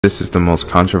This is the most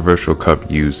controversial cup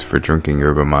used for drinking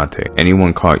yerba mate.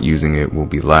 Anyone caught using it will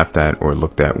be laughed at or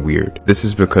looked at weird. This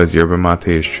is because yerba mate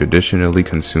is traditionally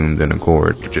consumed in a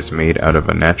gourd, which is made out of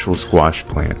a natural squash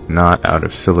plant, not out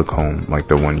of silicone like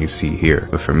the one you see here.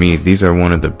 But for me, these are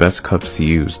one of the best cups to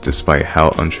use despite how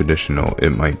untraditional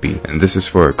it might be. And this is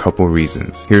for a couple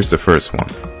reasons. Here's the first one.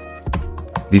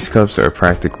 These cups are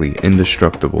practically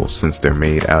indestructible since they're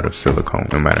made out of silicone.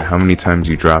 No matter how many times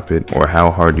you drop it or how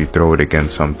hard you throw it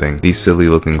against something, these silly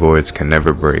looking gourds can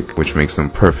never break, which makes them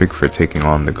perfect for taking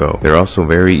on the go. They're also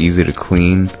very easy to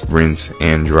clean, rinse,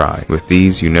 and dry. With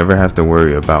these, you never have to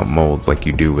worry about mold like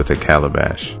you do with a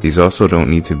calabash. These also don't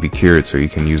need to be cured, so you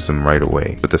can use them right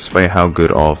away. But despite how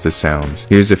good all of this sounds,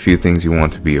 here's a few things you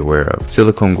want to be aware of.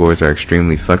 Silicone gourds are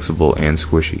extremely flexible and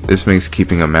squishy. This makes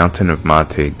keeping a mountain of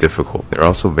mate difficult. They're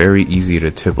also very easy to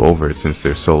tip over since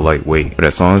they're so lightweight, but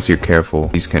as long as you're careful,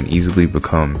 these can easily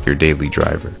become your daily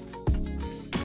driver.